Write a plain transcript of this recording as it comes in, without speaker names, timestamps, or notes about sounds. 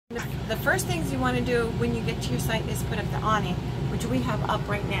the first things you want to do when you get to your site is put up the awning, which we have up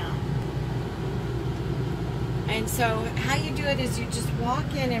right now. And so how you do it is you just walk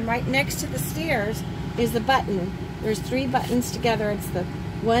in, and right next to the stairs is the button. There's 3 buttons together. It's the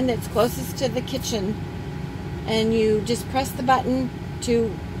one that's closest to the kitchen, and you just press the button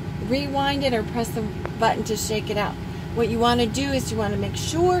to rewind it or press the button to shake it out. What you want to do is you want to make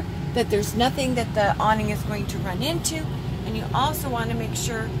sure that there's nothing that the awning is going to run into, and you also want to make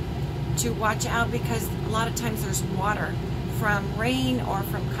sure to watch out because a lot of times there's water from rain or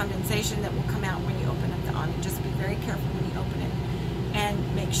from condensation that will come out when you open up the awning. Just be very careful when you open it,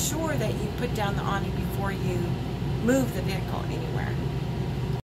 and make sure that you put down the awning before you move the vehicle anywhere.